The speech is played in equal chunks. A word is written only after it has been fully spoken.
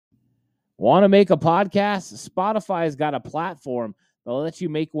Want to make a podcast? Spotify has got a platform that lets you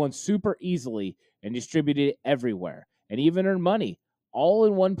make one super easily and distribute it everywhere and even earn money all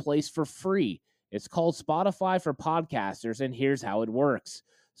in one place for free. It's called Spotify for Podcasters, and here's how it works.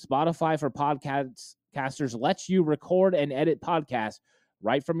 Spotify for Podcasters lets you record and edit podcasts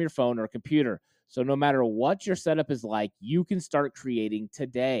right from your phone or computer. So no matter what your setup is like, you can start creating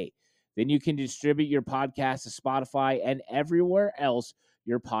today. Then you can distribute your podcast to Spotify and everywhere else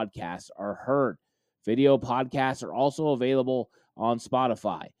your podcasts are heard. Video podcasts are also available on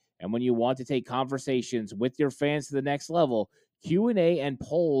Spotify. And when you want to take conversations with your fans to the next level, Q&A and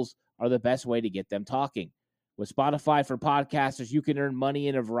polls are the best way to get them talking. With Spotify for Podcasters, you can earn money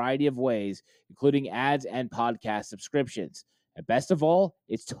in a variety of ways, including ads and podcast subscriptions. And best of all,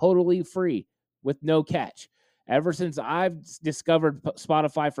 it's totally free with no catch. Ever since I've discovered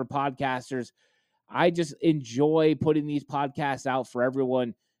Spotify for Podcasters, I just enjoy putting these podcasts out for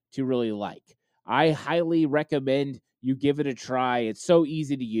everyone to really like. I highly recommend you give it a try. It's so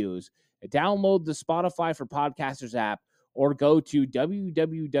easy to use. Download the Spotify for Podcasters app or go to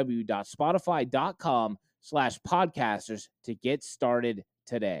www.spotify.com/podcasters to get started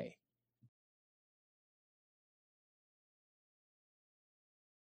today.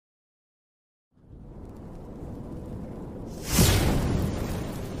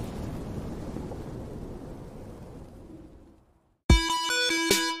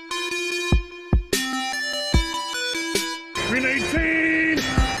 Green 18!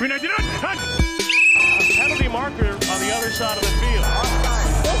 Green 19! Touch! A penalty marker on the other side of the field.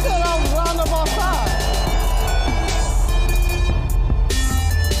 They said I was round up offside.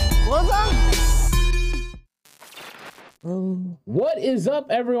 Was I? What is up,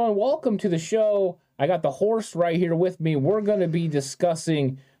 everyone? Welcome to the show. I got the horse right here with me. We're going to be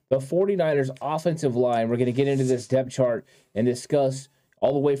discussing the 49ers offensive line. We're going to get into this depth chart and discuss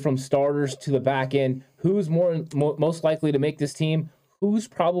all the way from starters to the back end, who's most likely to make this team, who's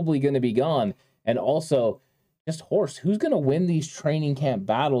probably going to be gone, and also just horse, who's going to win these training camp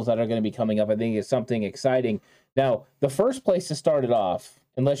battles that are going to be coming up. I think is something exciting. Now, the first place to start it off,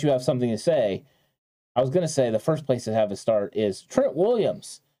 unless you have something to say, I was going to say the first place to have a start is Trent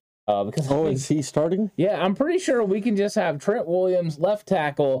Williams. Is he starting? Yeah, I'm pretty sure we can just have Trent Williams, left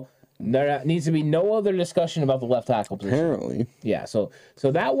tackle. There needs to be no other discussion about the left tackle position. Apparently. Yeah, so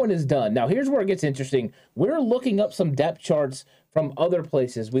that one is done. Now, here's where it gets interesting. We're looking up some depth charts from other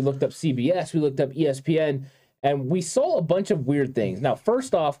places. We looked up CBS, we looked up ESPN, and we saw a bunch of weird things. Now,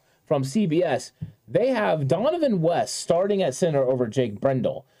 first off, from CBS, they have Donovan West starting at center over Jake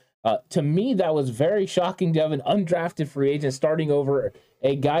Brendel. To me, that was very shocking to have an undrafted free agent starting over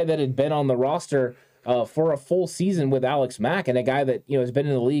a guy that had been on the roster for a full season with Alex Mack, and a guy that has been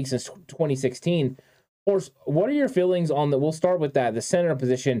in the league since 2016. Horse, what are your feelings on the? We'll start with that. The center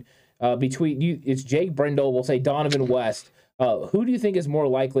position between you, it's Jake Brendel. We'll say Donovan West. Who do you think is more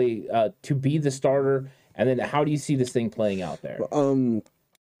likely to be the starter? And then how do you see this thing playing out there?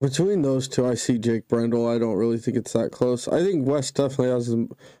 Between those two, I see Jake Brendel. I don't really think it's that close. I think West definitely has a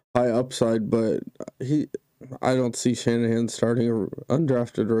high upside, but I don't see Shanahan starting an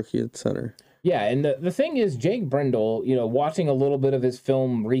undrafted rookie at center. Yeah, and the thing is, Jake Brendel, watching a little bit of his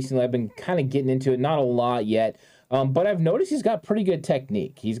film recently, I've been kind of getting into it, not a lot yet, but I've noticed he's got pretty good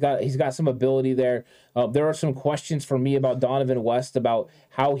technique. He's got some ability there. There are some questions for me about Donovan West, about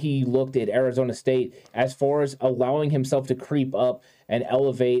how he looked at Arizona State as far as allowing himself to creep up and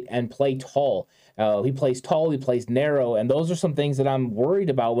elevate and play tall. He plays tall, he plays narrow, and those are some things that I'm worried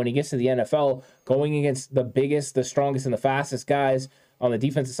about when he gets to the NFL, going against the biggest, the strongest, and the fastest guys on the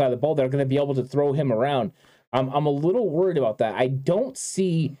defensive side of the ball. They're going to be able to throw him around. I'm a little worried about that. I don't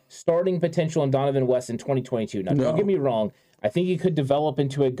see starting potential in Donovan West in 2022. Now, Don't get me wrong. I think he could develop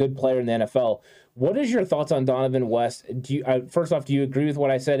into a good player in the NFL. What is your thoughts on Donovan West? First off, do you agree with what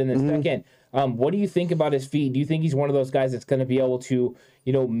I said? In the second, what do you think about his feet? Do you think he's one of those guys that's going to be able to,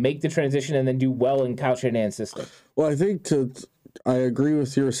 make the transition and then do well in Kyle Shanahan's system? Well, I agree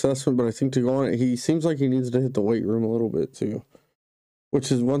with your assessment, but I think to go on it, he seems like he needs to hit the weight room a little bit too. Which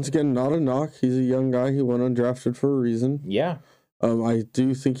is, once again, not a knock. He's a young guy. He went undrafted for a reason. Yeah. I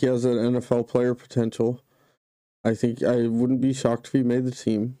do think he has an NFL player potential. I think I wouldn't be shocked if he made the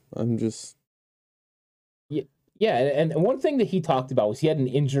team. Yeah, and one thing that he talked about was he had an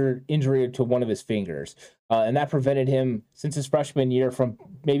injury to one of his fingers, and that prevented him, since his freshman year, from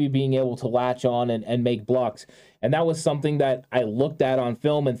maybe being able to latch on and make blocks. And that was something that I looked at on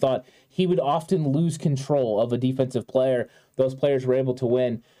film and thought he would often lose control of a defensive player. Those players were able to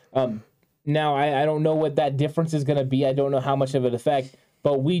win. Now, I don't know what that difference is going to be. I don't know how much of an effect,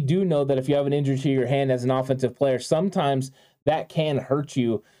 but we do know that if you have an injury to your hand as an offensive player, sometimes that can hurt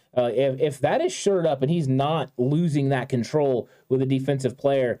you. If that is shored up and he's not losing that control with a defensive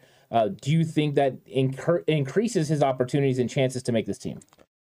player, do you think that increases his opportunities and chances to make this team?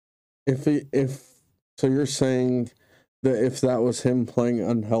 So you're saying that if that was him playing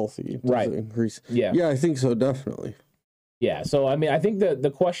unhealthy, does right? It increase? Yeah, I think so, definitely. Yeah, so I mean, I think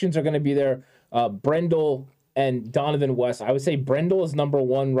the questions are going to be there. Brendel and Donovan West. I would say Brendel is number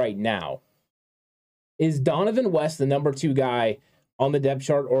one right now. Is Donovan West the number two guy on the depth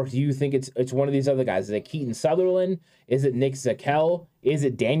chart, or do you think it's one of these other guys? Is it Keaton Sutherland? Is it Nick Zakelj? Is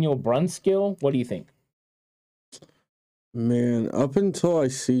it Daniel Brunskill? What do you think? Man, up until I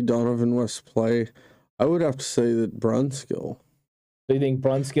see Donovan West play, I would have to say that Brunskill. So you think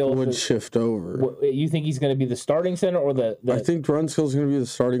Brunskill would shift over? You think he's going to be the starting center or the? I think Brunskill's going to be the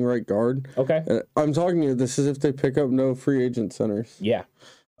starting right guard. Okay. I'm talking to you. This is if they pick up no free agent centers. Yeah.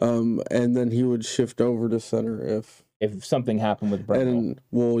 And then he would shift over to center if something happened with Brunskill. And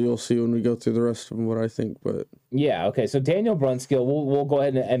you'll see when we go through the rest of them what I think. But yeah, okay. So Daniel Brunskill, we'll go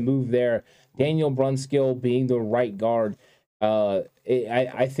ahead and move there. Daniel Brunskill being the right guard.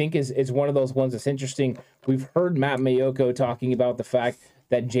 I think is one of those ones that's interesting. We've heard Matt Mayoko talking about the fact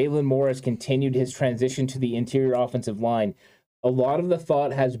that Jalen Moore has continued his transition to the interior offensive line. A lot of the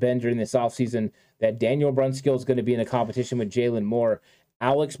thought has been during this offseason that Daniel Brunskill is going to be in a competition with Jalen Moore.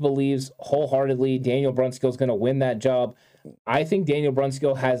 Alex believes wholeheartedly Daniel Brunskill is going to win that job. I think Daniel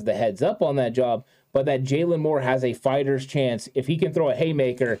Brunskill has the heads up on that job, but that Jalen Moore has a fighter's chance. If he can throw a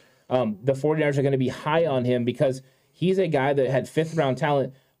haymaker, the 49ers are going to be high on him because he's a guy that had fifth-round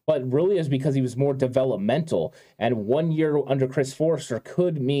talent, but really is because he was more developmental. And 1 year under Chris Forrester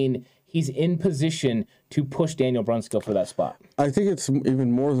could mean he's in position to push Daniel Brunskill for that spot. I think it's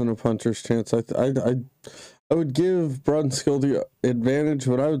even more than a puncher's chance. I would give Brunskill the advantage,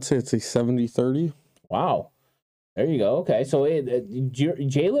 but I would say it's a 70-30. Wow. There you go. Okay, so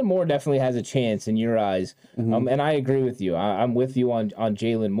Jalen Moore definitely has a chance in your eyes, and I agree with you. I'm with you on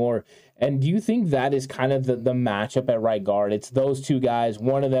Jalen Moore. And do you think that is kind of the matchup at right guard? It's those two guys.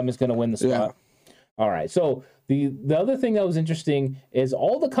 One of them is going to win the spot. Yeah. All right. So the other thing that was interesting is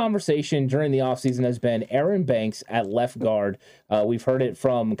all the conversation during the offseason has been Aaron Banks at left guard. We've heard it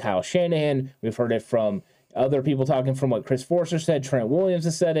from Kyle Shanahan. We've heard it from other people talking from what Chris Forrester said. Trent Williams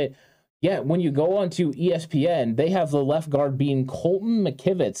has said it. Yeah, when you go on to ESPN, they have the left guard being Colton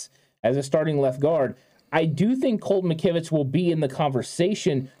McKivitz as a starting left guard. I do think Colton McKivitz will be in the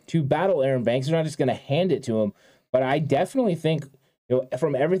conversation to battle Aaron Banks. They're not just going to hand it to him, but I definitely think,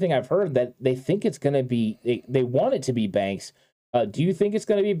 from everything I've heard, that they think it's going to be, they want it to be Banks. Do you think it's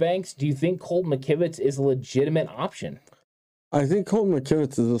going to be Banks? Do you think Colton McKivitz is a legitimate option? I think Colton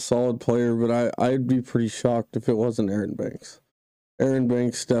McKivitz is a solid player, but I'd be pretty shocked if it wasn't Aaron Banks. Aaron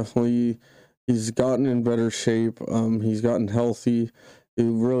Banks definitely, he's gotten in better shape. He's gotten healthy. It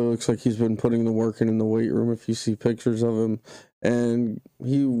really looks like he's been putting the work in the weight room if you see pictures of him. And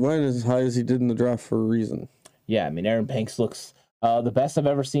he went as high as he did in the draft for a reason. Yeah, I mean, Aaron Banks looks the best I've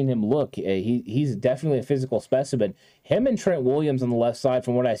ever seen him look. He's definitely a physical specimen. Him and Trent Williams on the left side,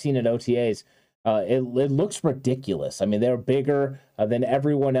 from what I've seen at OTAs, it looks ridiculous. I mean, they're bigger than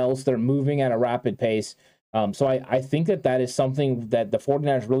everyone else. They're moving at a rapid pace. So I think that is something that the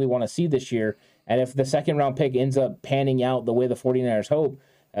 49ers really want to see this year. And if the second-round pick ends up panning out the way the 49ers hope,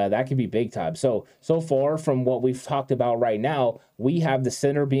 that could be big time. So far from what we've talked about right now, we have the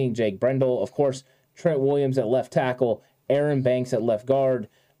center being Jake Brendel. Of course, Trent Williams at left tackle, Aaron Banks at left guard,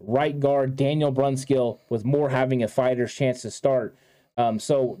 right guard, Daniel Brunskill, with Moore having a fighter's chance to start.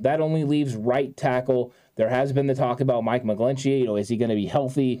 So that only leaves right tackle. There has been the talk about Mike McGlinchey. Is he going to be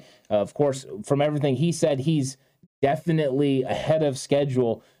healthy? Of course, from everything he said, he's definitely ahead of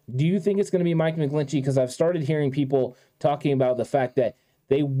schedule. Do you think it's going to be Mike McGlinchey? Because I've started hearing people talking about the fact that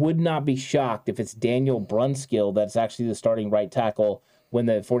they would not be shocked if it's Daniel Brunskill that's actually the starting right tackle when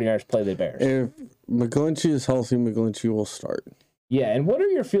the 49ers play the Bears. If McGlinchey is healthy, McGlinchey will start. Yeah, and what are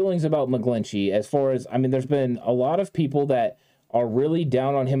your feelings about McGlinchey as far as, there's been a lot of people that are really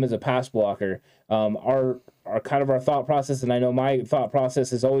down on him as a pass blocker. Our kind of our thought process, and I know my thought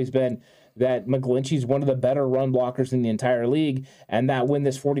process has always been that McGlinchey's one of the better run blockers in the entire league, and that when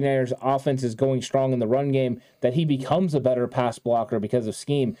this 49ers offense is going strong in the run game, that he becomes a better pass blocker because of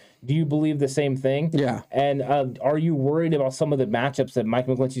scheme. Do you believe the same thing? Yeah. And are you worried about some of the matchups that Mike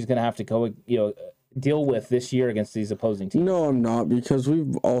McGlinchey's going to have to deal with this year against these opposing teams? No, I'm not, because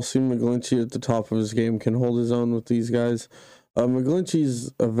we've all seen McGlinchey at the top of his game can hold his own with these guys.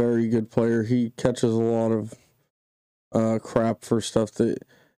 McGlinchey's a very good player. He catches a lot of crap for stuff that,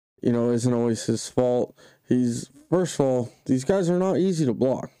 isn't always his fault. First of all, these guys are not easy to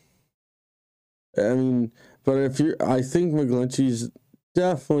block. But I think McGlinchey's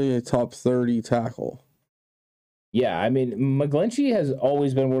definitely a top 30 tackle. Yeah, I mean, McGlinchey has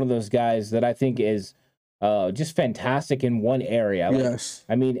always been one of those guys that I think is just fantastic in one area. Like, Yes.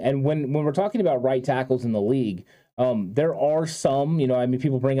 I mean, and when we're talking about right tackles in the league, there are some, I mean,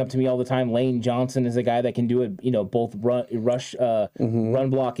 people bring up to me all the time, Lane Johnson is a guy that can do it, both run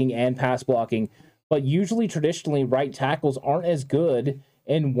blocking and pass blocking. But usually, traditionally, right tackles aren't as good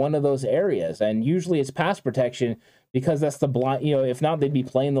in one of those areas. And usually it's pass protection because that's the blind, if not, they'd be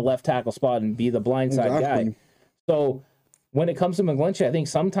playing the left tackle spot and be the blind side guy. So when it comes to McGlinchey, I think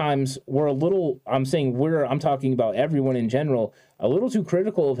sometimes we're a little, I'm talking about everyone in general, a little too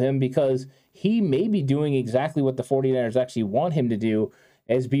critical of him because he may be doing exactly what the 49ers actually want him to do,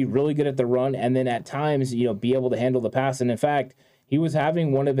 is be really good at the run and then at times, be able to handle the pass. And in fact, he was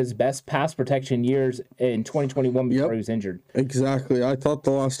having one of his best pass protection years in 2021 before he was injured. Exactly. I thought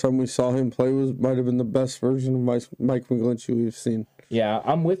the last time we saw him play might have been the best version of Mike McGlinchey we've seen. Yeah,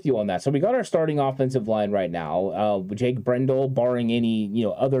 I'm with you on that. So we got our starting offensive line right now. Jake Brendel, barring any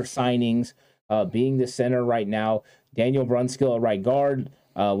other signings, being the center right now. Daniel Brunskill at right guard.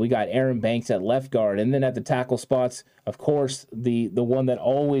 We got Aaron Banks at left guard. And then at the tackle spots, of course, the one that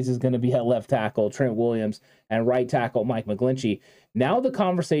always is going to be at left tackle, Trent Williams, and right tackle, Mike McGlinchey. Now the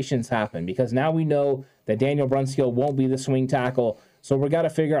conversations happen because now we know that Daniel Brunskill won't be the swing tackle. So we got to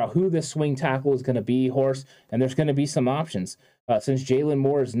figure out who this swing tackle is going to be, Horse. And there's going to be some options. Since Jalen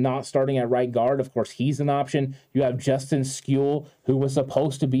Moore is not starting at right guard, of course, he's an option. You have Justin Skule, who was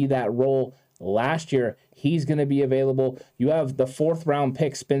supposed to be that role last year. He's going to be available. You have the 4th round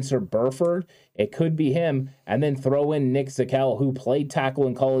pick, Spencer Burford. It could be him. And then throw in Nick Zakelj, who played tackle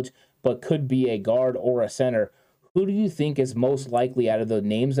in college, but could be a guard or a center. Who do you think is most likely out of the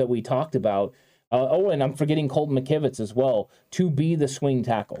names that we talked about? And I'm forgetting Colton McKivitz as well, to be the swing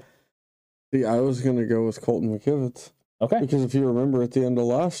tackle. See, I was going to go with Colton McKivitz. Okay. Because if you remember at the end of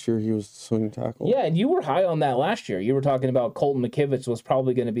last year, he was the swing tackle. Yeah, and you were high on that last year. You were talking about Colton McKivitz was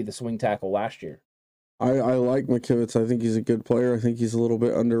probably going to be the swing tackle last year. I like McKivitz. I think he's a good player. I think he's a little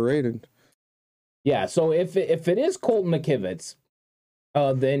bit underrated. Yeah, so if it is Colton McKivitz,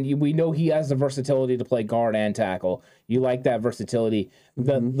 then we know he has the versatility to play guard and tackle. You like that versatility.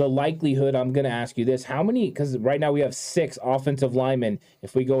 The likelihood, I'm going to ask you this, how many, because right now we have 6 offensive linemen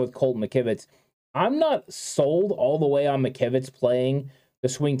if we go with Colton McKivitz. I'm not sold all the way on McKivitz playing the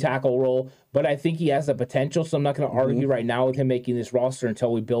swing tackle role, but I think he has the potential, so I'm not going to argue right now with him making this roster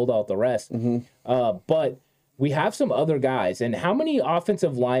until we build out the rest. But we have some other guys, and how many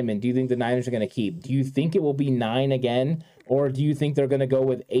offensive linemen do you think the Niners are going to keep? Do you think it will be 9 again, or do you think they're going to go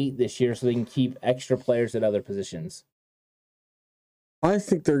with 8 this year so they can keep extra players at other positions? I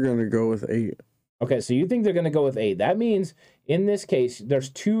think they're going to go with 8. Okay, so you think they're going to go with 8. That means, in this case, there's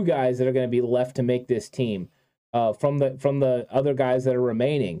 2 guys that are going to be left to make this team from the other guys that are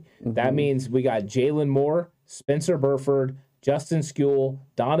remaining. That means we got Jalen Moore, Spencer Burford, Justin Skule,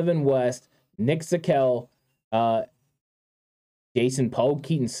 Donovan West, Nick Zakelj, Jason Pogue,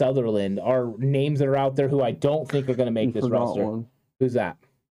 Keaton Sutherland are names that are out there who I don't think are going to make this roster. One. Who's that?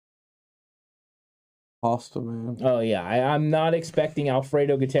 Costa, man. Oh, yeah. I'm not expecting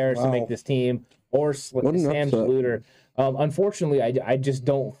Alfredo Gutierrez to make this team or Sam Schluter. Unfortunately, I just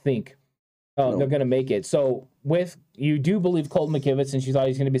don't think they're going to make it. So, you do believe Colton McKivitz, since you thought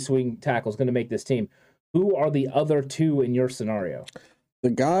he's going to be swing tackle, is going to make this team. Who are the other 2 in your scenario?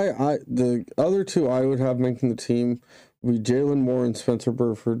 The other 2 I would have making the team would be Jalen Moore and Spencer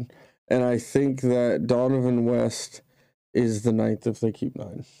Burford. And I think that Donovan West is the 9th if they keep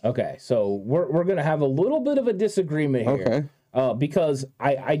 9. Okay, so we're going to have a little bit of a disagreement here. Okay. Because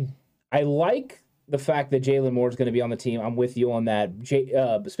I like the fact that Jalen Moore is going to be on the team. I'm with you on that.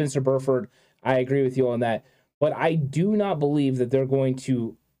 Spencer Burford, I agree with you on that. But I do not believe that they're going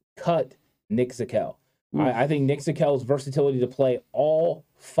to cut Nick Zakelj. I think Nick Zakelj's versatility to play all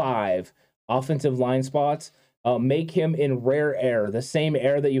 5 offensive line spots make him in rare air, the same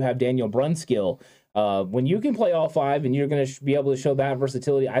air that you have Daniel Brunskill. When you can play all 5 and you're going to be able to show that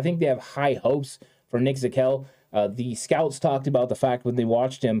versatility, I think they have high hopes for Nick Zakelj. The scouts talked about the fact when they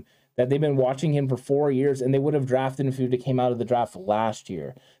watched him that they've been watching him for 4 years, and they would have drafted him if he would have came out of the draft last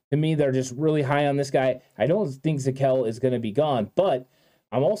year. To me, they're just really high on this guy. I don't think Zakelj is going to be gone, but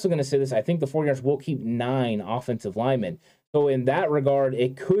I'm also going to say this. I think the 49ers will keep 9 offensive linemen. So in that regard,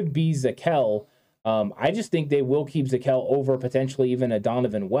 it could be Zakelj. I just think they will keep Zakelj over potentially even a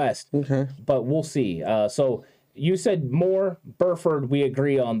Donovan West. Okay. But we'll see. So you said Moore, Burford, we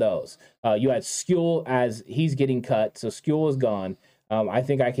agree on those. You had Skule as he's getting cut, so Skule is gone. I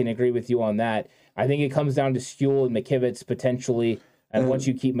think I can agree with you on that. I think it comes down to Skule and McKivitz potentially. And once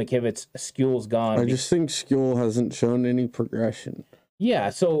you keep McKivitz, Skule's gone. I just think Skule hasn't shown any progression.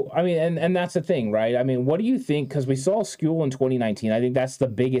 Yeah, so I mean, and that's the thing, right? I mean, what do you think? Because we saw Skule in 2019. I think that's the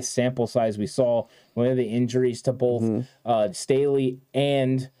biggest sample size we saw. One of the injuries to both Staley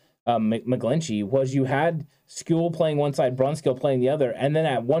and McGlinchey was you had Skule playing one side, Brunskill playing the other, and then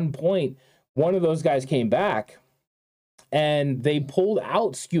at one point, one of those guys came back, and they pulled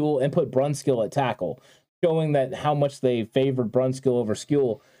out Skule and put Brunskill at tackle, showing that how much they favored Brunskill over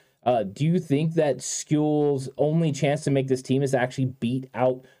Skule. Do you think that Skule's only chance to make this team is to actually beat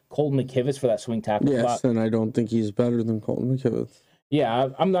out Colton McKivitz for that swing tackle spot? Yes, and I don't think he's better than Colton McKivitz. Yeah,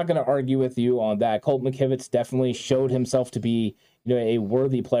 I'm not going to argue with you on that. Colton McKivitz definitely showed himself to be, a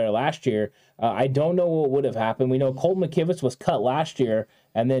worthy player last year. I don't know what would have happened. We know Colton McKivitz was cut last year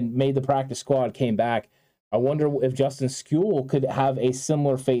and then made the practice squad, came back. I wonder if Justin Skule could have a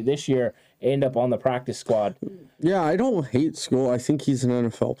similar fate this year, end up on the practice squad. Yeah, I don't hate Skule. I think he's an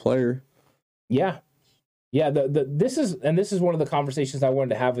NFL player. Yeah. This is one of the conversations I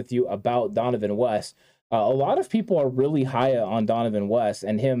wanted to have with you about Donovan West. A lot of people are really high on Donovan West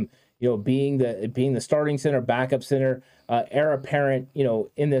and him, being the starting center, backup center, heir apparent,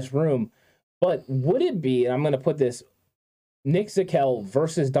 in this room. But would it be, and I'm going to put this, Nick Zakelj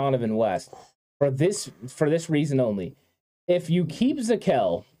versus Donovan West for this reason only? If you keep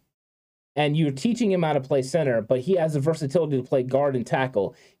Zakelj and you're teaching him how to play center, but he has the versatility to play guard and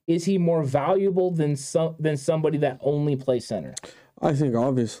tackle, is he more valuable than somebody that only plays center? I think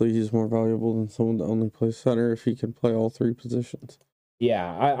obviously he's more valuable than someone that only plays center if he can play all three positions. Yeah,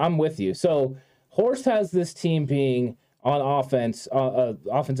 I'm with you. So Horst has this team being on offense,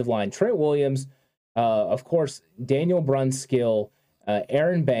 offensive line. Trent Williams, of course, Daniel Brunskill,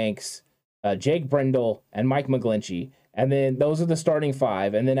 Aaron Banks, Jake Brendel, and Mike McGlinchey. And then those are the starting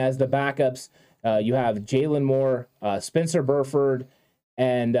five. And then as the backups, you have Jalen Moore, Spencer Burford,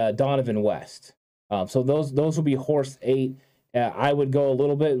 and Donovan West. So those will be Horst 8. I would go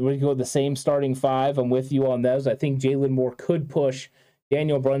we'd go the same starting five. I'm with you on those. I think Jalen Moore could push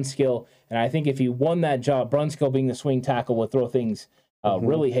Daniel Brunskill. And I think if he won that job, Brunskill being the swing tackle would throw things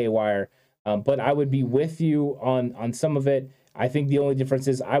really haywire. But I would be with you on some of it. I think the only difference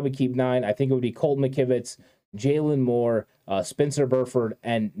is I would keep 9. I think it would be Colton McKivitz, Jalen Moore, Spencer Burford,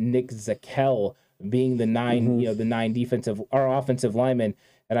 and Nick Zakelj being the 9, the 9 defensive or offensive linemen.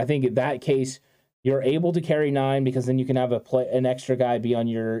 And I think in that case, you're able to carry 9 because then you can have an extra guy be on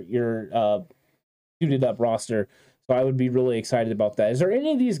your suited up roster. So I would be really excited about that. Is there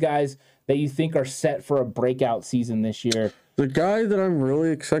any of these guys that you think are set for a breakout season this year? The guy that I'm really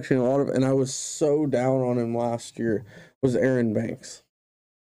expecting a lot of, and I was so down on him last year, was Aaron Banks.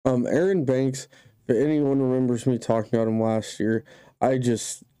 Aaron Banks, if anyone remembers me talking about him last year, I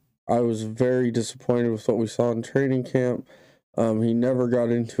was very disappointed with what we saw in training camp. He never got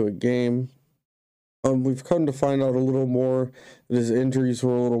into a game. We've come to find out a little more that his injuries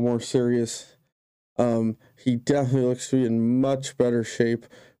were a little more serious. He definitely looks to be in much better shape,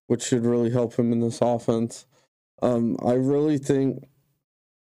 which should really help him in this offense. I really think,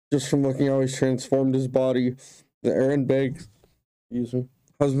 just from looking how he's transformed his body, that Aaron Banks,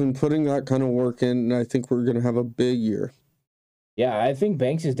 has been putting that kind of work in, and I think we're going to have a big year. Yeah, I think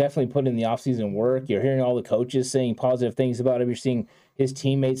Banks is definitely putting in the offseason work. You're hearing all the coaches saying positive things about him. You're seeing his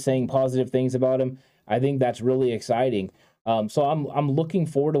teammates saying positive things about him. I think that's really exciting. So I'm looking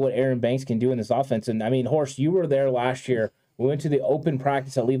forward to what Aaron Banks can do in this offense. And I mean, Horst, you were there last year. We went to the open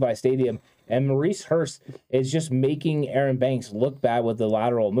practice at Levi Stadium, and Maurice Hurst is just making Aaron Banks look bad with the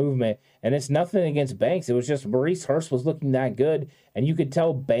lateral movement. And it's nothing against Banks. It was just Maurice Hurst was looking that good, and you could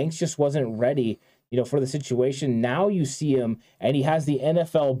tell Banks just wasn't ready, for the situation. Now you see him, and he has the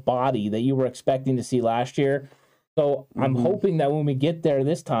NFL body that you were expecting to see last year. So I'm hoping that when we get there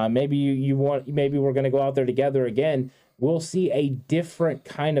this time, maybe we're going to go out there together again. We'll see a different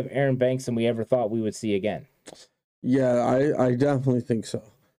kind of Aaron Banks than we ever thought we would see again. Yeah, I definitely think so.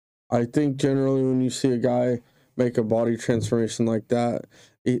 I think generally when you see a guy make a body transformation like that,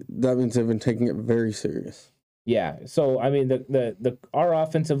 that means they've been taking it very serious. Yeah. So I mean, our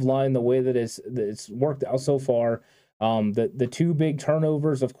offensive line, the way that it's worked out so far, the 2 big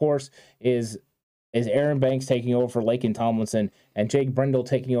turnovers, of course, is Aaron Banks taking over for Laken Tomlinson and Jake Brendel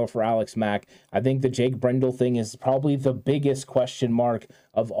taking over for Alex Mack. I think the Jake Brendel thing is probably the biggest question mark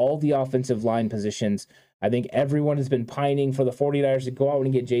of all the offensive line positions. I think everyone has been pining for the 49ers to go out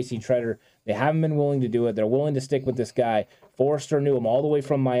and get J.C. Tretter. They haven't been willing to do it. They're willing to stick with this guy. Forrester knew him all the way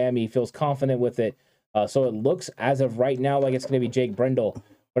from Miami. He feels confident with it. So it looks, as of right now, like it's going to be Jake Brendel.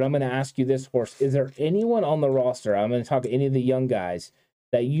 But I'm going to ask you this, Horst. Is there anyone on the roster, I'm going to talk to any of the young guys,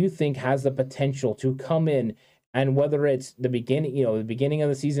 that you think has the potential to come in, and whether it's the beginning of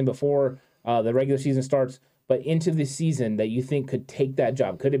the season before the regular season starts, but into the season that you think could take that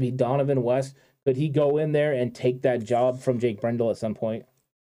job? Could it be Donovan West? Could he go in there and take that job from Jake Brendel at some point?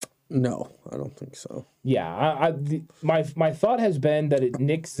 No, I don't think so. Yeah, my thought has been that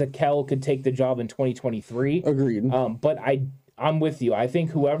Nick Zakelj could take the job in 2023. Agreed. But I'm with you. I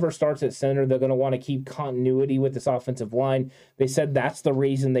think whoever starts at center, they're going to want to keep continuity with this offensive line. They said that's the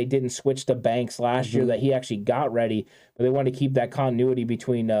reason they didn't switch to Banks last year, that he actually got ready, but they want to keep that continuity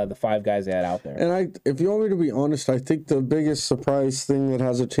between the 5 guys they had out there. And if you want me to be honest, I think the biggest surprise thing that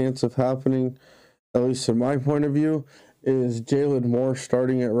has a chance of happening, at least in my point of view, is Jalen Moore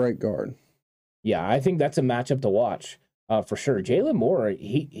starting at right guard. Yeah, I think that's a matchup to watch for sure. Jalen Moore,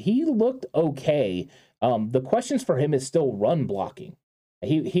 he looked okay. The questions for him is still run blocking.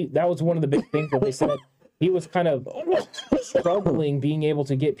 He that was one of the big things that they said he was kind of struggling being able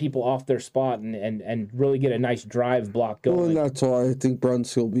to get people off their spot and really get a nice drive block going. Well, and that's why I think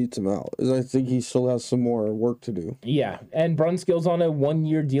Brunskill beats him out, is I think he still has some more work to do. Yeah, and Brunskill's on a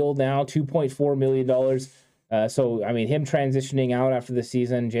 1-year deal now, $2.4 million. So, I mean, him transitioning out after the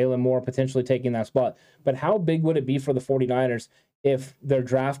season, Jalen Moore potentially taking that spot. But how big would it be for the 49ers if their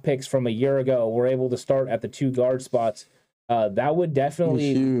draft picks from a year ago were able to start at the 2 guard spots? That would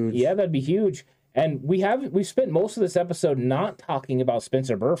definitely, yeah, that'd be huge. And we've spent most of this episode not talking about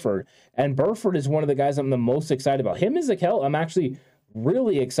Spencer Burford, and Burford is one of the guys I'm the most excited about. Him and Zakelj, I'm actually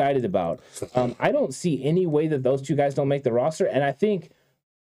really excited about. I don't see any way that those 2 guys don't make the roster, and I think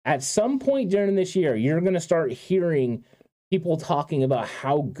at some point during this year, you're going to start hearing people talking about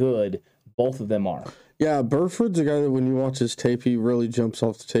how good both of them are. Yeah, Burford's a guy that when you watch his tape, he really jumps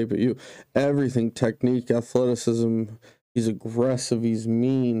off the tape at you. Everything, technique, athleticism, he's aggressive, he's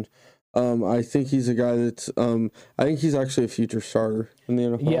mean. I think he's a guy that's, I think he's actually a future starter in the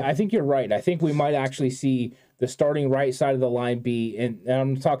NFL. Yeah, I think you're right. I think we might actually see the starting right side of the line be, and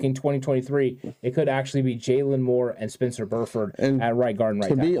I'm talking 2023, it could actually be Jalen Moore and Spencer Burford at right guard and right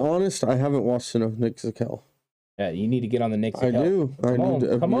tackle. To be honest, I haven't watched enough Nick Zakelj. Yeah, you need to get on the Nick Zakelj. I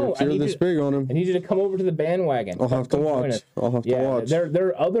do. Come on. If you're this big on him, I need you to come over to the bandwagon. I'll have to watch. There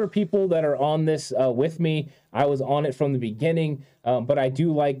are other people that are on this with me. I was on it from the beginning, but I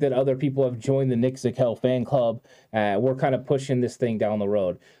do like that other people have joined the Nick Zakelj fan club. We're kind of pushing this thing down the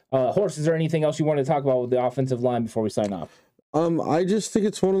road. Horst, is there anything else you want to talk about with the offensive line before we sign off? I just think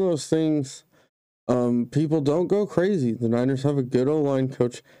it's one of those things. People don't go crazy. The Niners have a good O-line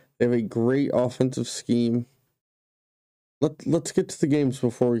coach. They have a great offensive scheme. Let's get to the games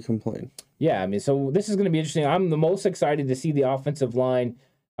before we complain. Yeah, I mean, so this is going to be interesting. I'm the most excited to see the offensive line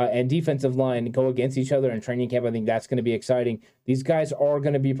and defensive line go against each other in training camp. I think that's going to be exciting. These guys are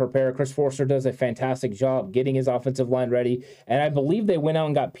going to be prepared. Chris Forster does a fantastic job getting his offensive line ready, and I believe they went out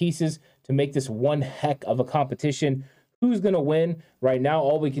and got pieces to make this one heck of a competition. Who's going to win? Right now,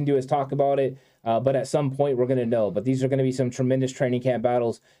 all we can do is talk about it, but at some point we're going to know. But these are going to be some tremendous training camp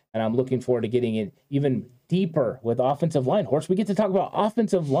battles, and I'm looking forward to getting it even deeper with offensive line. Horst, we get to talk about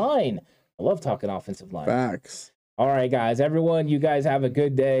offensive line. I love talking offensive line. Facts. All right, guys. Everyone, you guys have a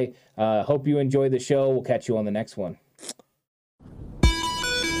good day. Hope you enjoy the show. We'll catch you on the next one.